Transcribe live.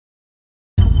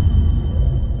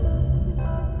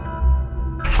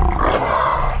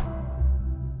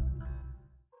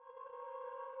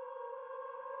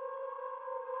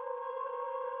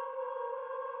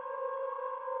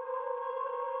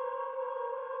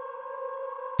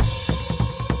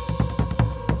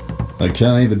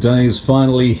Okay, the day is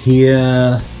finally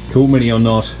here. Cool Mini or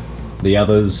not, the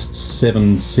others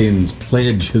 7 Sins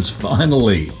pledge has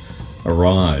finally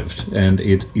arrived, and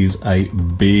it is a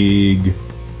big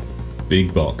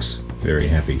box. Very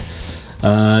happy.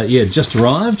 Yeah, just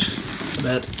arrived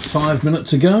about 5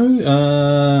 minutes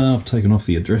ago. I've taken off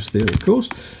the address there, of course.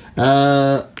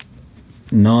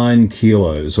 9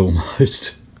 kilos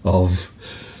almost of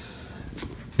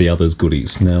the others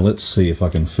goodies. Now let's see if I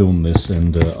can film this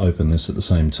and open this at the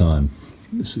same time.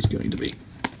 This is going to be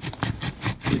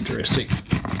interesting.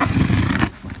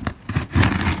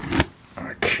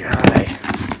 Okay,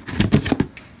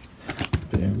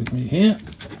 bear with me here.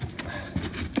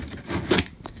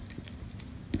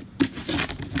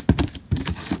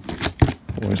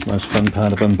 Always the most fun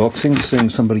part of unboxing,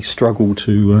 seeing somebody struggle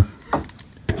to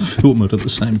film it at the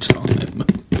same time.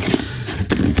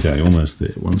 Okay, almost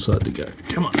there. One side to go.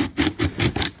 Come on.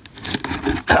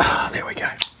 Ah, there we go.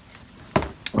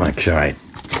 Okay.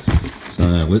 So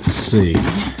let's see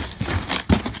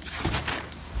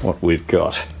what we've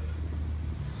got.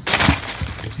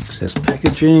 Excess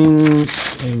packaging.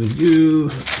 There with you.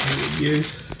 There with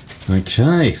you.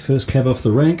 Okay, first cab off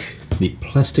the rank. The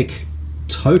plastic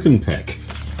token pack.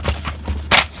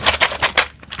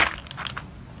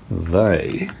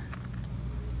 They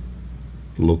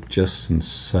look just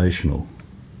sensational.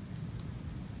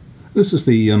 This is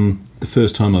the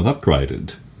first time I've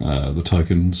upgraded the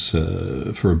tokens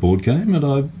for a board game, and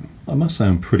I must say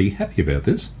I'm pretty happy about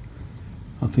this.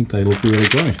 I think they look really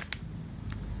great.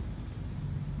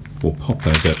 We'll pop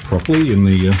those out properly in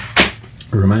the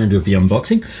remainder of the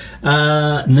unboxing.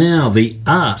 Now the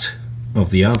art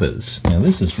of the others. Now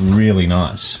this is really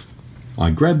nice. I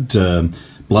grabbed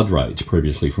Blood Rage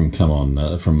previously from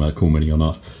from Cool Mini or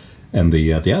Not, and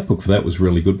the art book for that was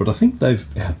really good, but I think they've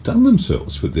outdone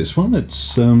themselves with this one.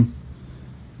 It's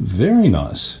very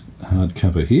nice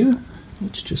hardcover here.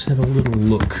 Let's just have a little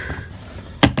look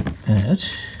at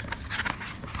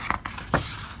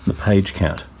the page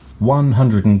count.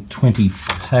 120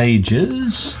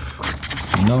 pages.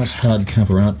 Nice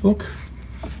hardcover art book.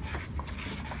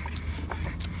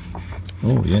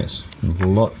 Oh yes,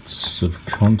 lots of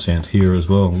content here as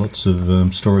well. Lots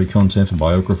of story content and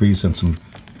biographies, and some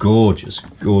gorgeous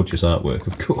artwork,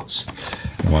 of course.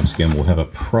 And once again, we'll have a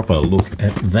proper look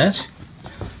at that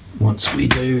once we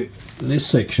do this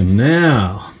section.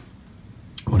 Now,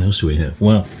 what else do we have?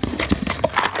 Well,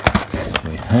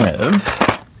 we have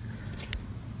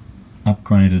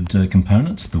upgraded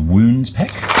components, the Wounds pack.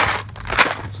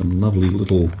 Some lovely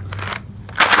little,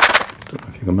 don't know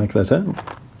if you can make that out,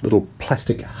 little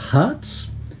plastic hearts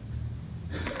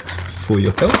for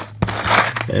your health.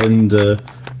 And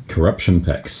corruption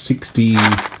pack, 60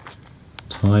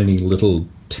 tiny little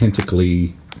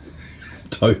tentacly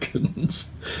tokens.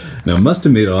 Now I must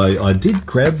admit, I did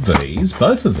grab these,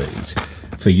 both of these,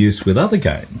 for use with other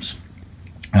games.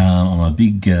 I'm a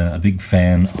big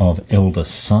fan of Elder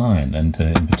Sign, and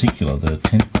in particular the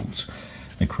tentacles,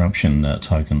 the corruption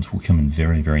tokens will come in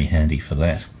very handy for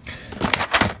that.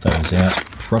 Put those out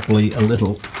properly a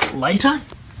little later.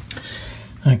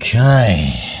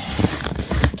 Okay.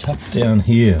 Tucked down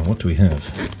here, what do we have?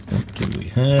 What do we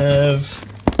have?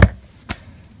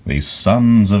 The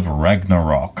Sons of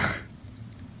Ragnarok.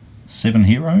 7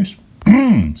 heroes.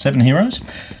 7 heroes.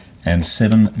 And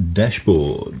 7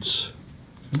 dashboards.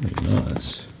 Very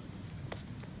nice.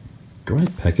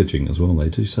 Great packaging as well. They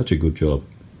do such a good job.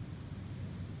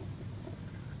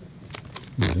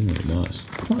 Very nice.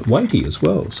 Quite weighty as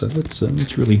well, so that's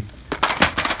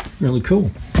really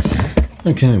cool.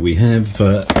 Okay, we have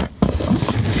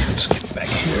let's get back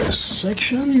here a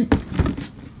section.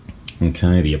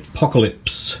 Okay, the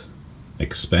Apocalypse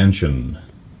expansion.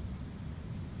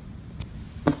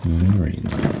 Very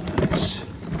nice.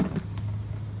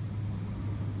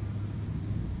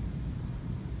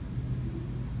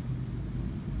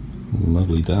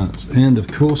 Lovely darts. And of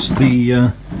course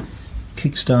the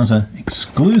Kickstarter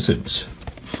exclusives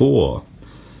for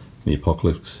the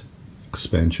Apocalypse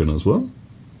expansion as well.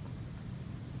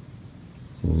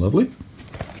 Lovely.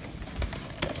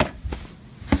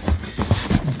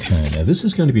 Okay, now this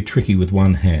is going to be tricky with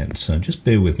one hand, so just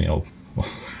bear with me,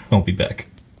 I'll be back.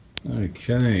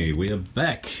 Okay, we are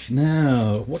back.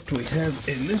 Now, what do we have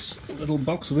in this little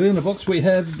box? Within the box we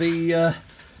have the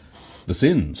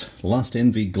Sins: Lust,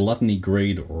 Envy, Gluttony,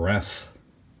 Greed, Wrath,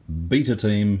 Beta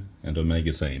Team, and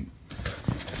Omega Team.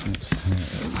 Let's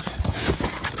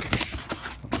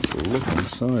have a look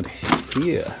inside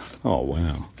here. Oh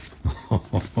wow.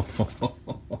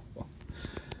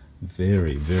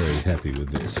 Very happy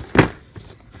with this.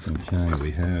 Okay,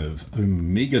 we have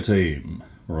Omega Team,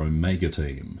 or Omega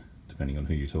Team, depending on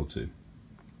who you talk to.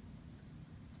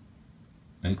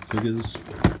 8 figures,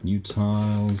 new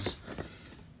tiles,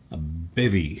 a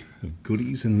bevy of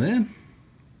goodies in there.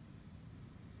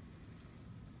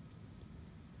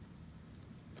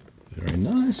 Very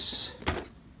nice.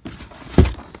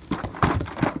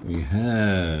 We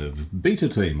have Beta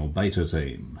Team or Beta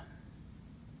Team.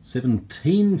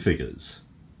 17 figures,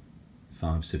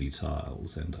 5 city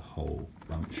tiles and a whole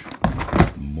bunch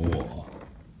more.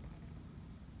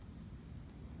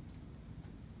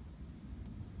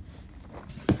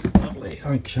 Lovely.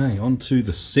 Okay, on to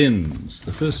the sins.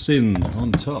 The first sin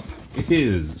on top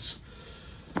is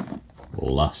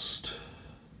lust.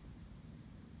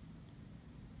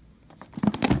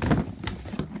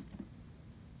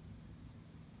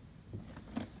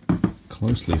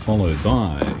 Closely followed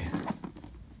by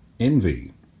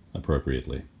envy,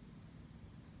 appropriately.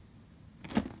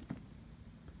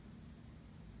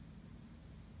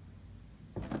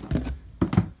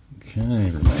 Okay,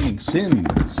 remaining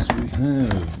sins. We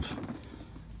have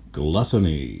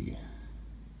gluttony.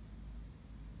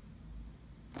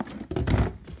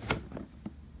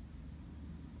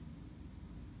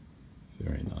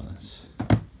 Very nice.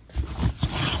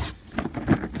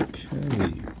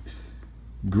 Okay.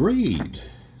 Greed.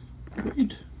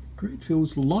 Greed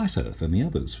feels lighter than the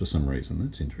others for some reason.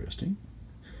 That's interesting.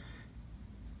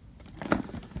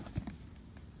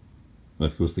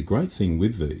 Of course, the great thing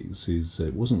with these is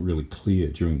it wasn't really clear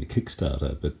during the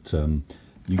Kickstarter, but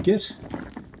you get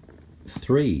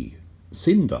 3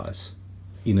 sin dice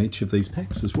in each of these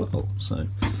packs as well. So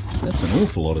that's an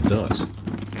awful lot of dice.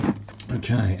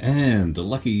 Okay, and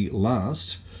lucky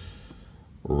last,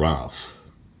 wrath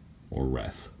or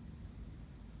wrath.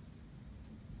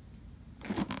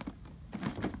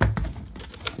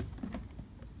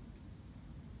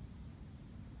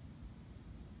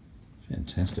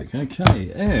 Fantastic.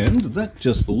 Okay, and that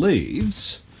just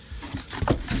leaves,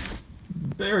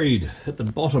 buried at the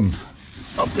bottom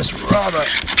of this rather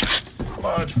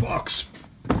large box,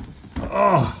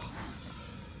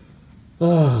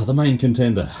 the main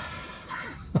contender.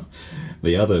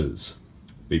 The others,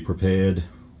 be prepared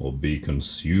or be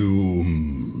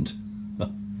consumed.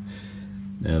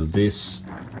 Now this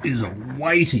is a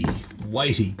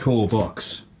weighty core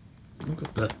box. Look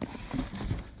at that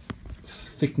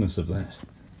thickness of that.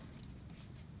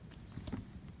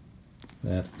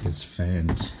 That is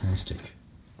fantastic.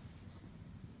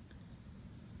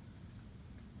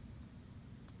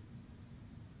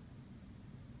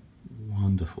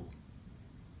 Wonderful.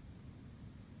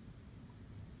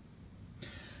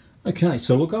 Okay,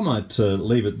 so look, I might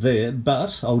leave it there,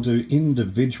 but I'll do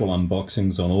individual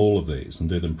unboxings on all of these and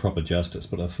do them proper justice.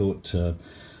 But I thought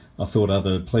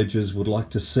other pledges would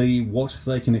like to see what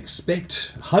they can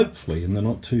expect, hopefully in the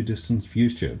not too distant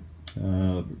future.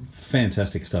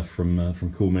 Fantastic stuff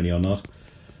from Cool Mini or Not.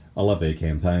 I love their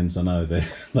campaigns. I know they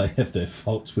have their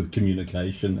faults with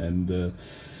communication, and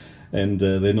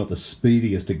they're not the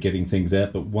speediest at getting things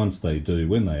out, but once they do,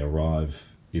 when they arrive,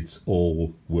 it's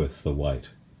all worth the wait.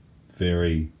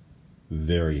 Very,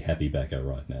 very happy backer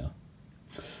right now.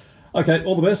 Okay,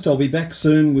 all the best. I'll be back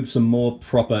soon with some more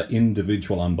proper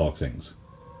individual unboxings.